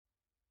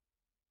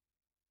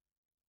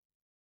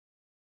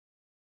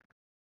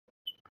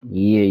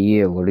Yeah,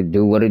 yeah, what it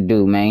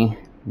do, man?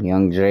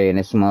 Young Dre and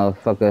this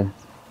motherfucker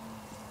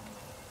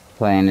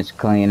playing this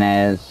clean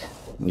ass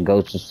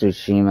Ghost of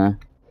Tsushima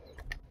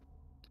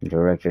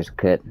director's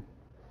cut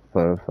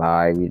for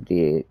 5. You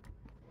did.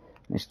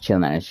 It's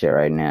chilling and shit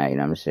right now, you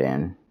know what I'm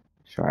saying?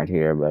 It's right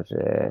here, about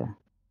to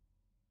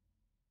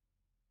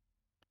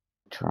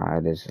try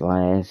this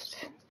last.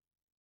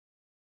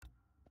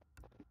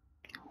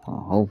 Well,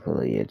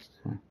 hopefully it's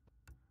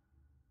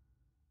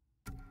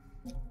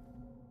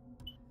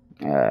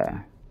uh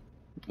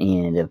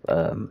end of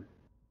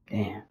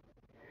damn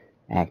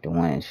Act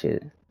 1 and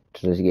shit.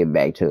 So let's get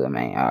back to it,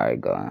 man.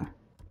 Alright, go on.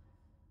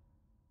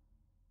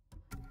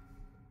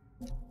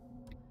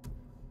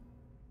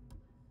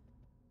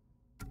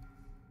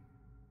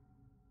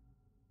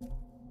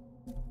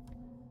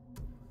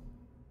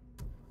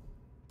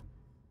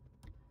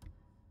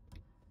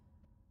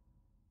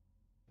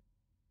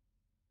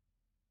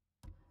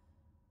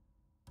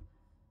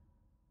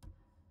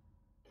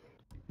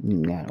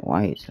 You got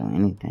white, so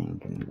anything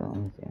can go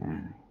with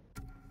there.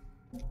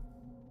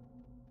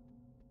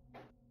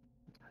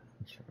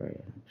 It's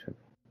red.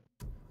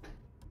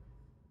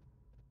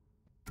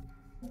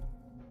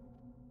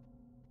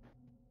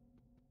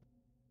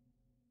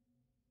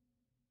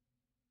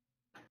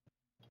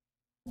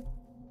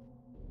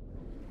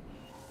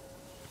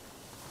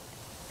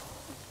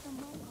 If the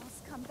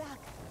Mongols come back,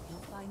 you'll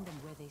find them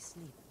where they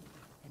sleep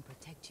and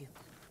protect you.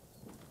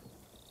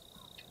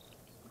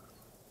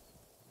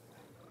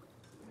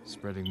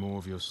 Spreading more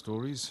of your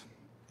stories?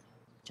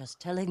 Just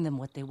telling them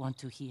what they want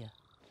to hear.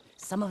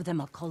 Some of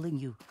them are calling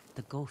you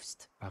the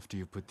ghost. After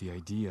you put the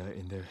idea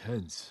in their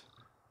heads.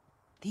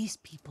 These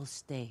people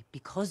stay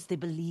because they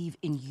believe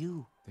in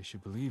you. They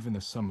should believe in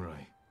the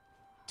samurai.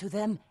 To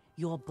them,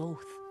 you're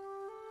both.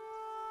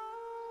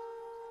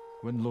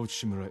 When Lord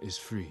Shimura is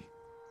free,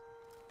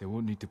 they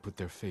won't need to put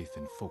their faith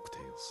in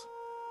folktales.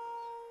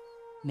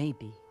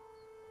 Maybe.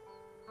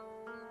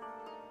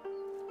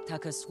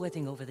 Taka's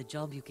sweating over the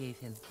job you gave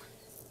him.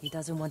 He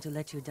doesn't want to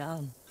let you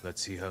down.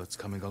 Let's see how it's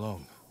coming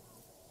along.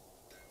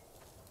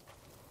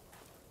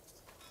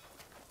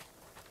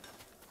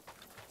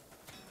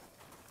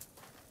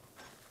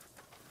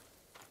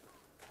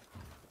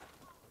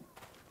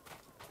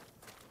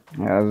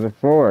 How's the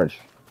forge?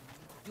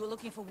 You're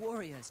looking for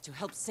warriors to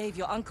help save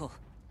your uncle.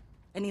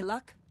 Any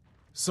luck?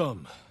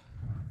 Some.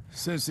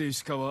 Sensei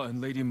Ishikawa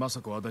and Lady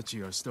Masako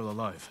Adachi are still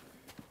alive.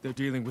 They're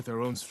dealing with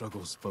their own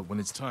struggles, but when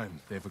it's time,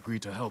 they've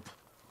agreed to help.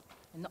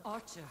 An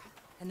archer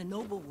and a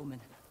noblewoman.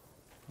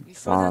 You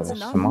sure Oh, that's the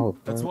enough? smoke.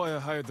 That's why I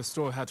hired the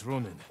Straw Hat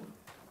Ronin.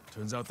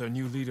 Turns out their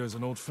new leader is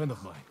an old friend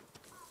of mine.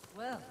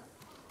 Well,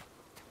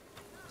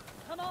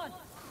 come on.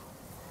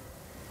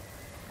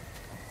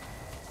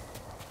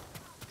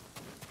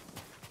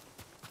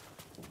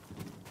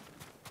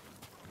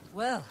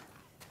 Well,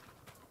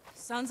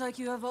 sounds like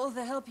you have all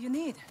the help you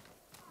need.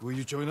 Will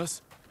you join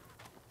us?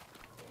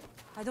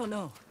 I don't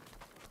know.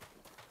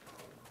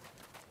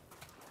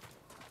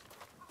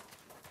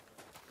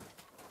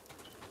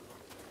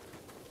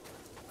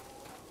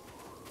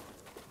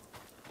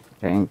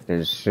 Think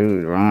this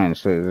suit, Ryan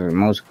suit is the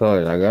most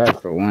colors I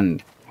got for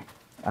one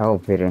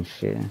outfit and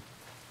shit.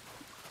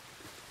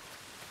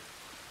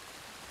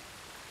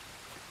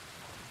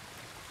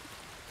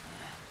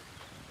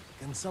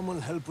 Can someone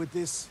help with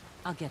this?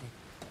 I'll get it.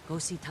 Go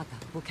see Taka.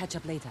 We'll catch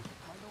up later.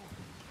 I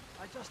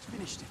know. I just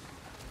finished it.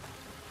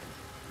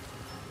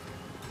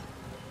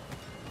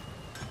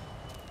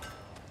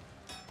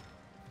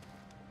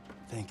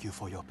 Thank you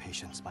for your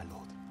patience, my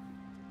lord.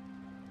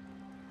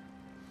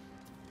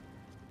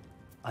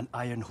 An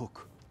iron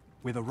hook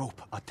with a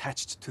rope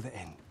attached to the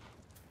end.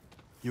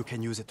 You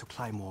can use it to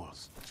climb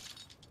walls.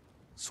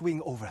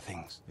 Swing over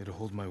things. It'll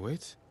hold my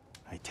weight?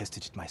 I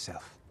tested it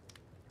myself.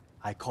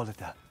 I call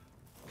it a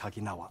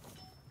Kaginawa.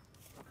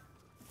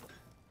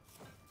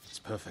 It's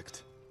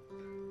perfect.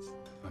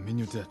 I'm in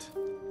your debt.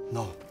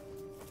 No.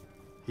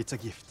 It's a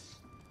gift.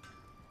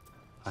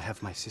 I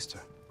have my sister,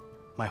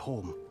 my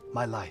home,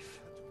 my life.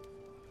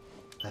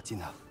 That's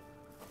enough.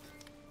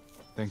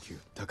 Thank you,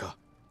 Taka.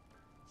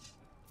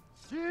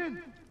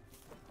 Jin!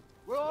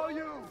 Where are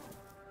you?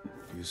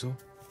 Yuzo?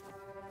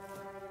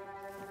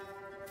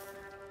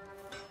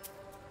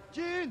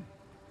 Jin!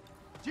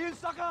 Jin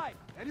Sakai!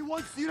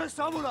 Anyone seen a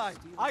samurai?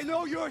 I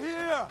know you're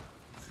here!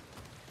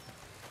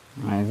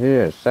 Right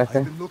here, I've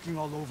sucker. been looking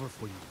all over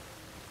for you.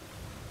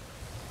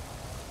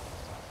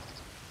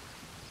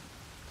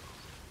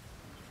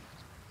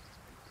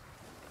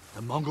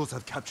 The Mongols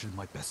have captured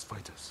my best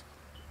fighters.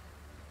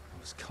 I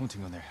was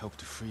counting on their help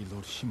to free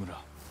Lord Shimura.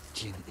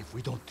 Jin, if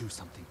we don't do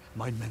something,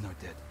 my men are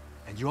dead,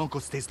 and your uncle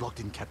stays locked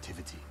in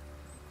captivity.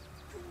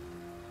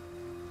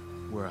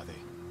 Where are they?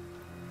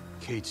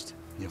 Caged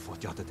near Fort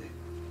Yatate.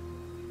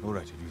 All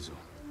right, Ryuzo.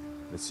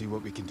 Let's see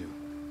what we can do.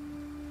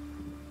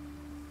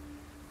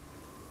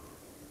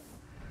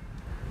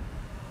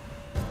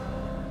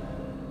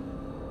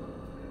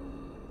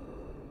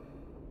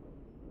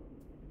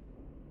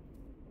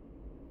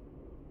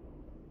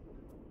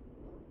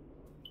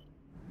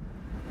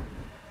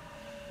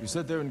 You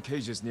said they're in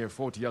cages near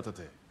Fort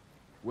Yatate.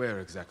 Where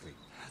exactly?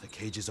 The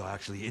cages are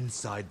actually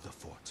inside the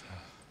fort.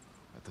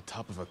 At the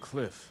top of a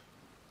cliff.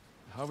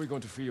 How are we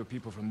going to free your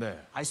people from there?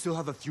 I still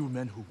have a few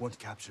men who weren't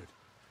captured.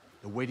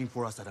 They're waiting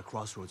for us at a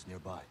crossroads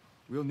nearby.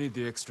 We'll need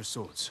the extra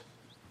swords.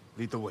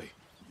 Lead the way.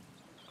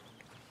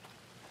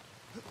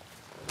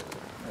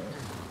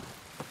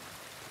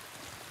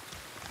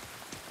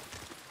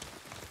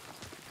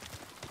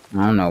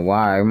 I don't know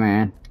why,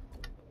 man.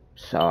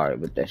 Sorry,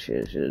 but that shit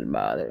is just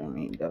bothering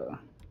me, though.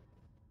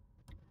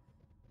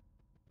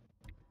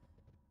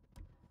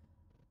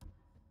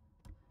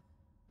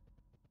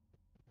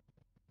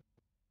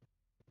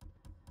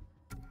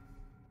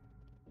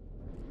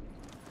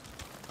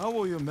 How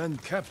were your men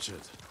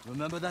captured?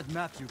 Remember that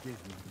map you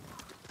gave me?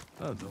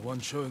 Oh, the one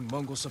showing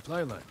Mongol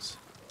supply lines.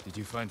 Did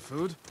you find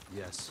food?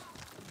 Yes.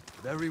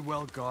 Very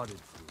well guarded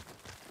food.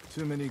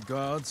 Too many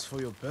guards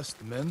for your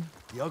best men?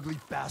 The ugly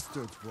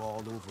bastards were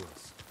all over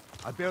us.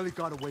 I barely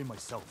got away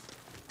myself.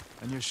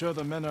 And you're sure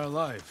the men are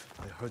alive?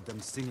 I heard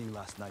them singing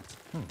last night.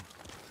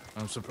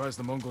 I'm surprised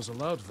the Mongols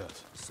allowed that.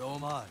 So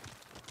am I.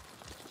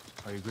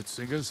 Are you good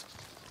singers?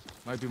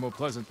 Might be more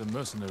pleasant than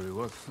mercenary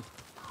work.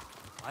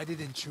 I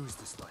didn't choose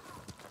this life.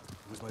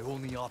 It was my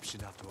only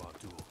option after our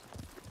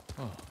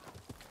duel.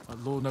 At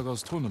Lord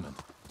Naga's tournament.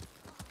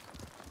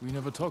 We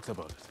never talked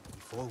about it.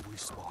 Before we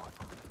spawned,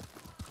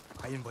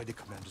 I invited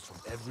commanders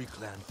from every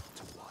clan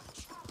to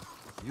watch.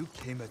 You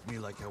came at me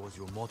like I was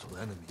your mortal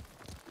enemy.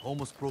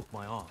 Almost broke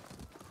my arm.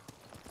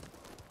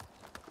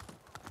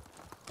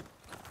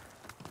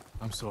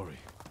 I'm sorry.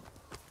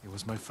 It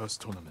was my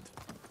first tournament.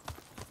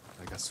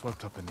 I got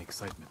swept up in the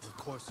excitement. Of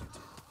course you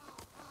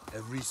did.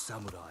 Every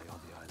samurai on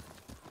the island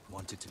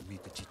wanted to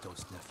meet the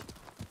Chito's nephew.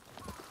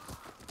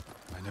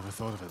 I never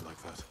thought of it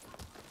like that.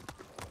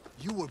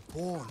 You were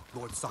born,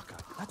 Lord Sakai.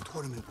 That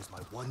tournament was my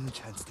one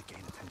chance to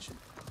gain attention.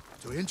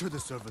 To enter the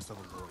service of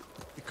a lord.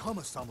 Become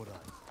a samurai.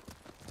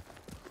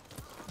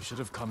 You should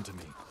have come to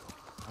me.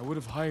 I would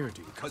have hired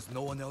you. Because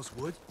no one else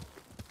would?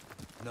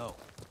 No.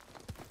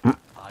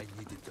 I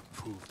needed to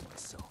prove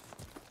myself.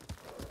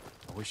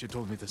 I wish you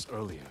told me this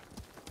earlier.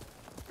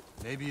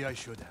 Maybe I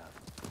should have.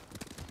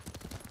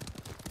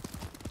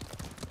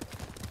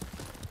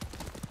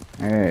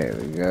 There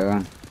we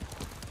go.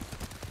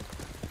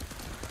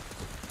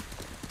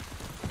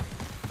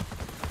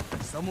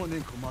 Someone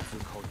in Komatsu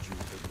called you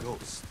the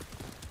Ghost.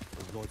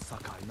 Was Lord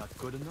Sakai not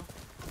good enough?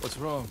 What's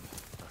wrong?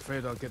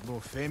 Afraid I'll get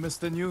more famous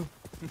than you?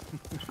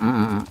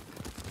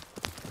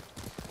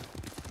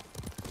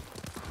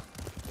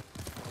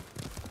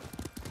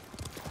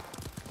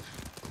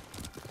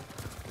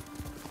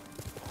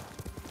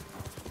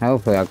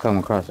 Hopefully I'll come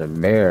across a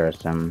bear or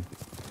something.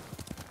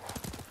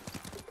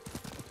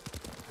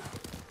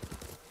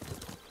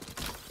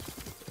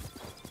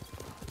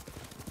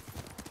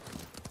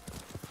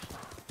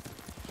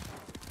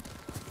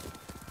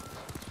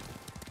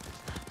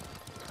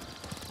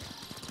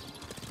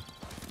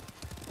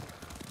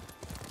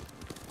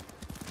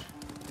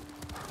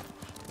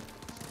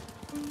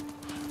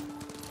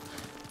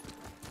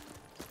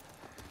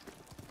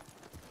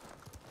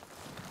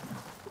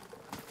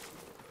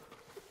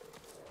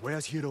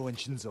 Where's Hiro and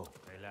Shinzo?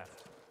 They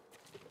left.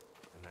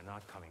 And they're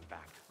not coming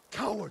back.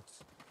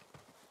 Cowards!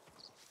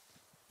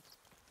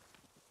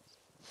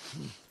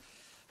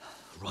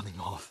 Running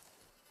off.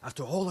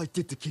 After all I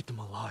did to keep them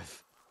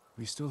alive.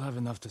 We still have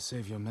enough to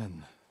save your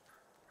men.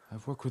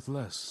 I've worked with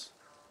less.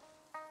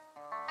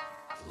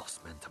 I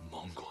lost men to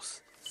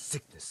Mongols.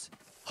 Sickness.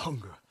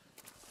 Hunger.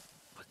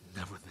 But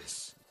never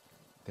this.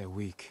 They're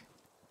weak.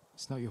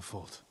 It's not your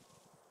fault.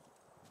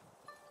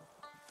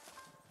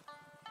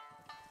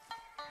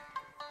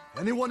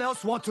 Anyone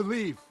else want to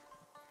leave?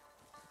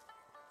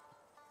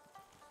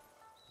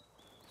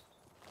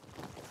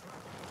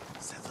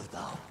 Settle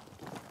down.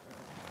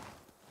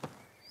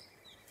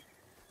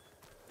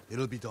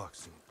 It'll be dark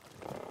soon.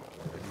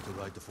 Ready to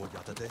ride to Fort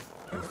Yatate?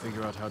 We'll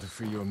figure out how to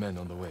free your men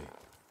on the way.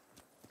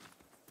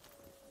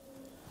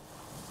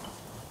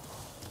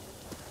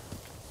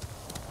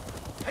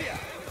 Hey!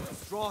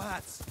 Straw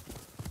hats!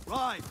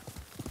 Ride!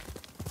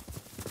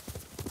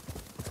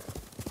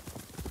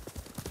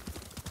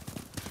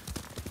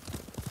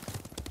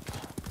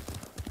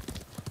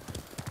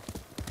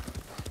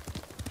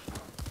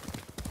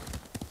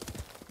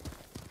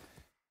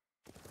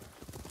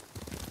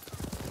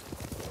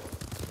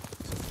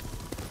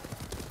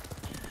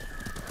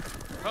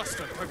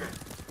 Faster, quicker.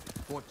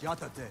 Fort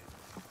Yatate.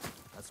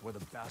 That's where the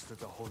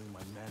bastards are holding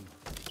my men.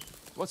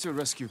 What's your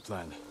rescue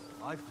plan?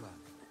 My plan.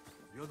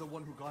 You're the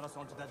one who got us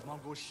onto that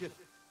Mongol ship.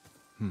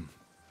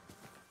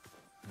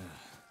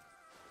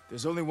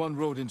 There's only one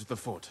road into the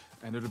fort,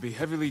 and it'll be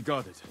heavily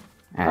guarded.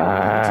 We need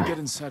to get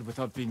inside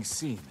without being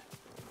seen.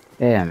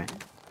 Damn it.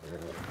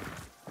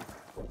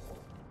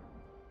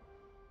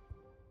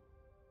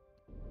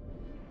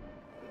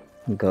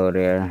 Go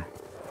there.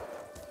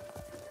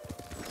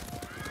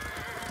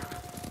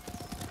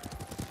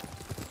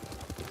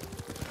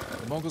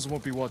 The Mongols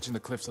won't be watching the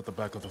cliffs at the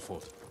back of the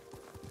fort.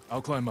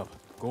 I'll climb up,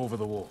 go over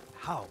the wall.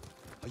 How?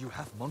 Are you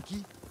half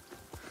monkey?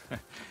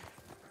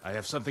 I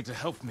have something to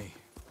help me.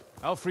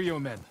 I'll free your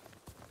men.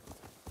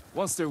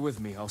 Once they're with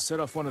me, I'll set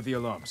off one of the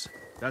alarms.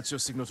 That's your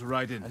signal to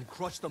ride in. And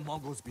crush the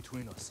Mongols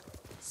between us.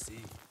 See,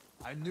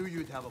 I knew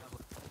you'd have a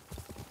plan.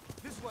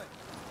 This way!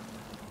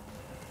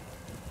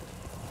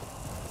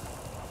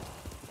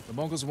 The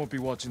Mongols won't be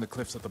watching the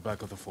cliffs at the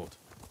back of the fort.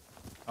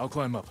 I'll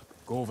climb up,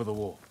 go over the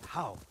wall.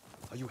 How?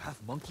 Are you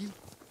half monkey?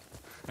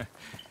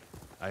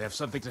 I have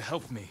something to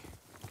help me.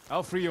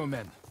 I'll free your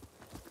men.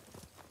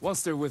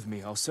 Once they're with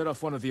me, I'll set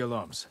off one of the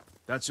alarms.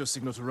 That's your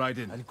signal to ride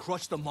in. And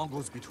crush the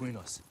Mongols between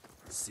us.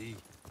 See,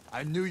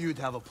 I knew you'd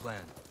have a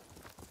plan.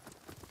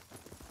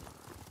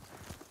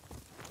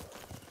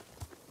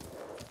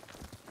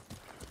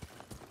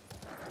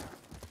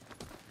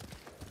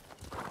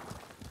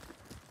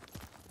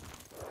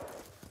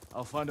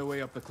 I'll find a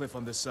way up the cliff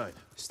on this side.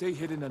 Stay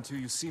hidden until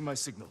you see my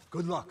signal.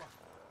 Good luck.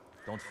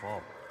 Don't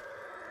fall.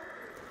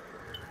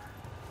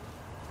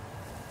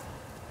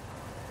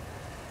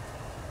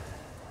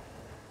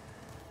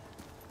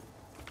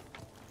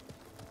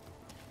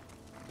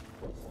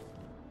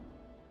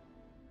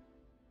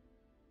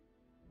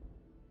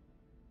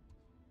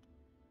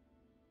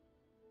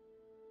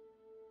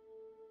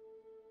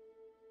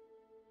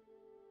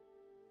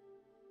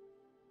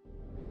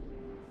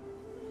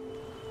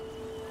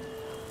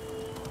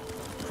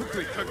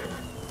 Quickly, Kage.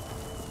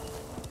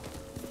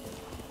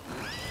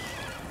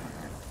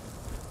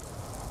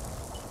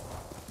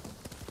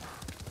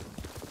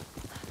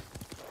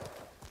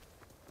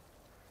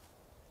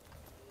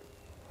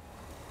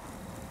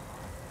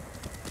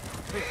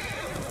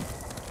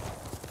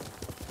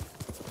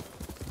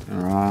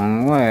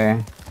 Wrong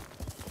way.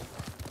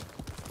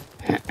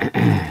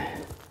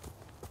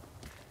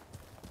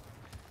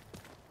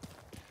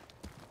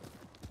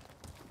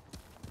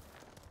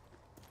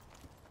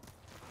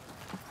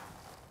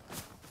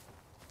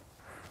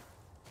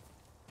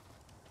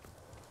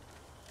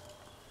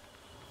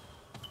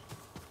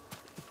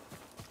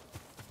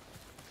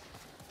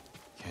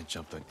 Can't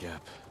jump that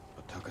gap,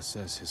 but Taka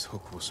says his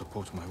hook will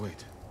support my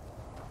weight.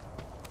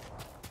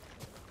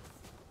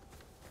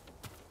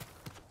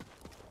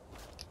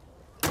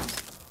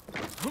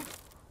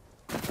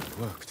 It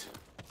worked.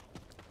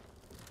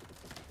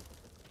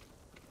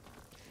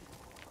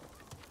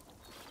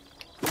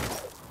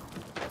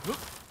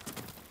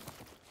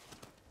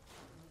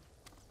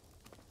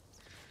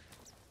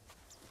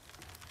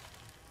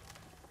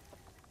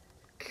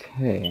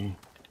 Okay.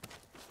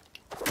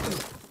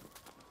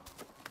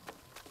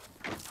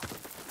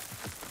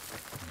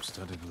 I'm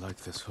starting to like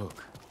this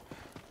hook.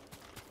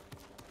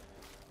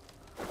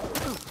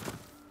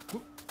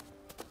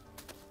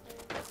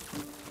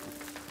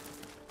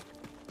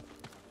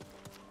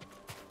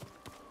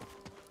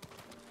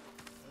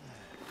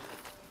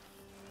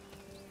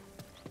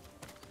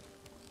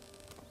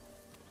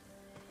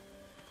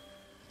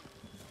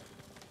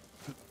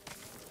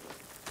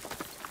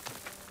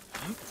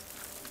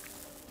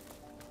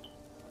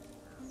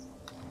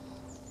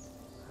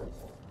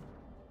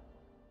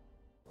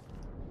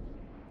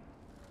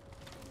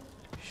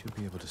 Should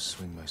be able to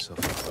swing myself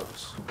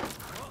across.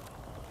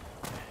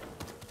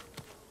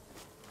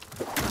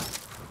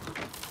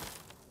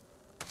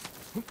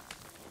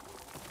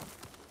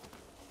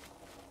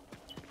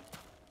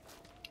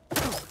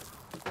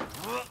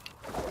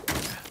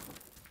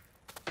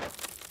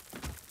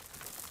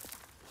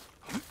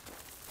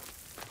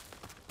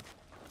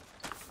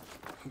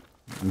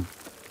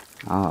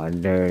 Oh,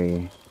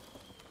 dirty.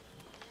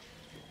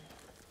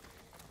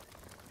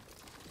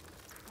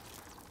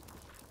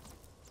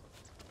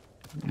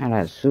 Now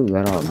that suit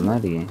got all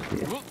muddy and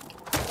shit.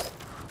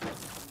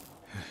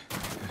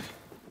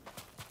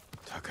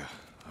 Taka,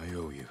 I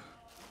owe you.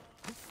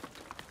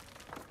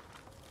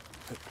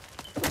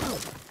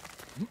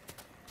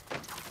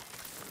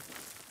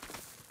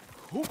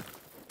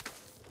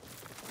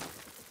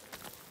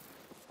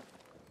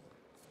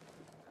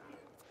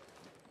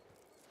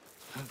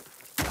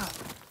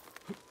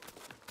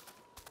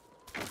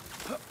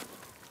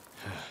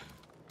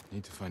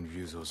 Need to find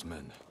Ryuzo's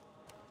men.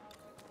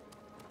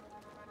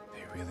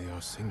 They really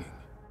are singing.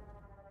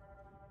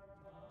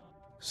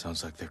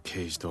 Sounds like they're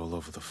caged all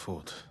over the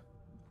fort.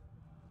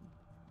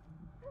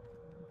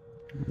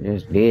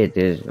 Just did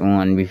this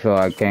one before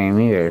I came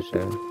here,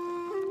 so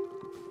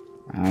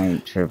I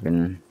ain't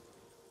tripping.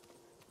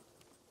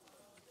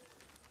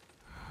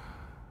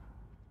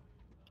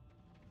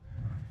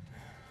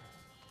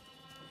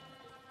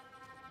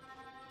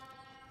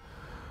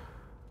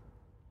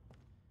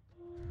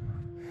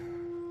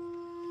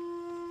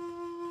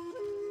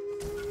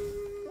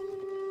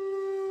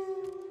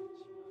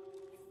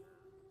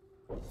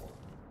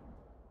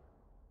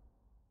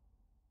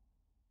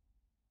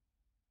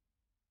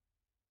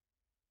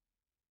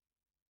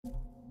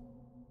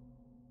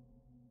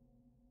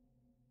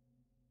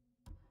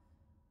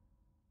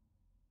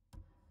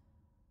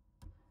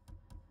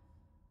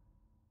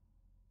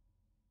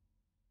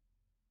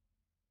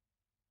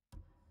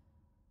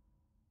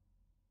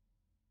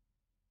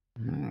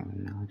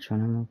 No, which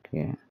one I'm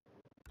okay.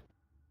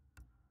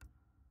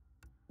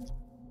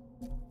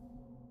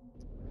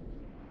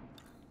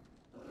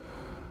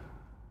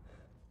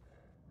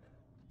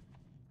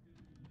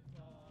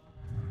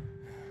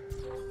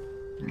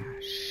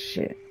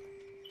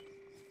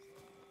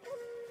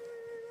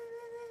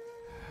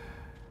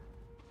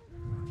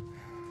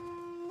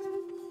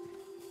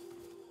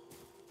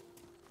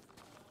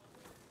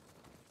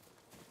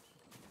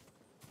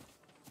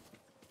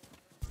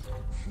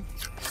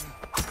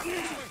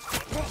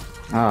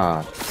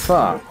 Ah,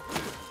 fuck.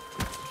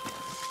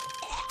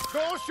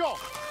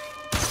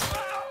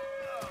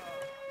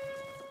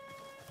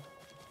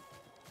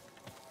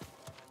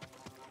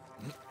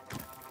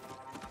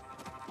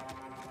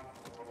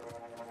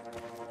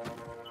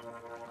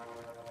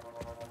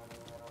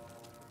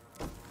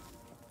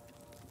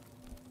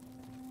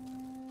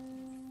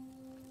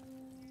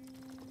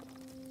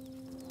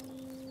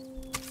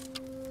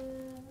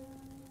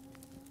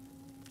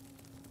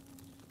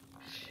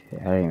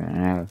 Shit, I don't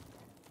even know.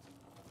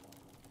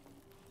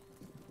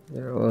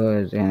 There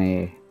was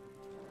any.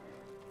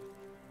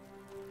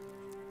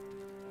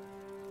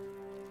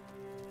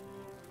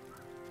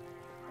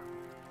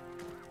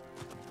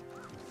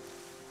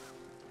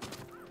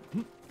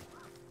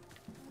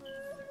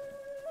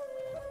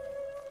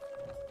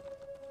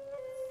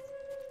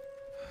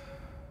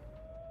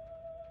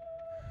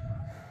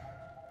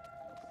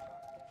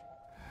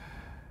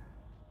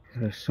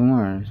 Could have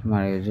sworn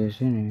somebody was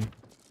just in here.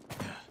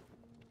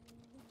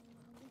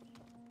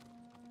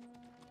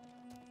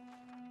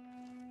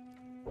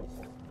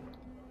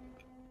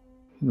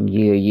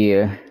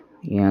 Yeah,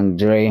 Young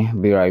Dre,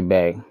 be right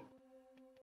back.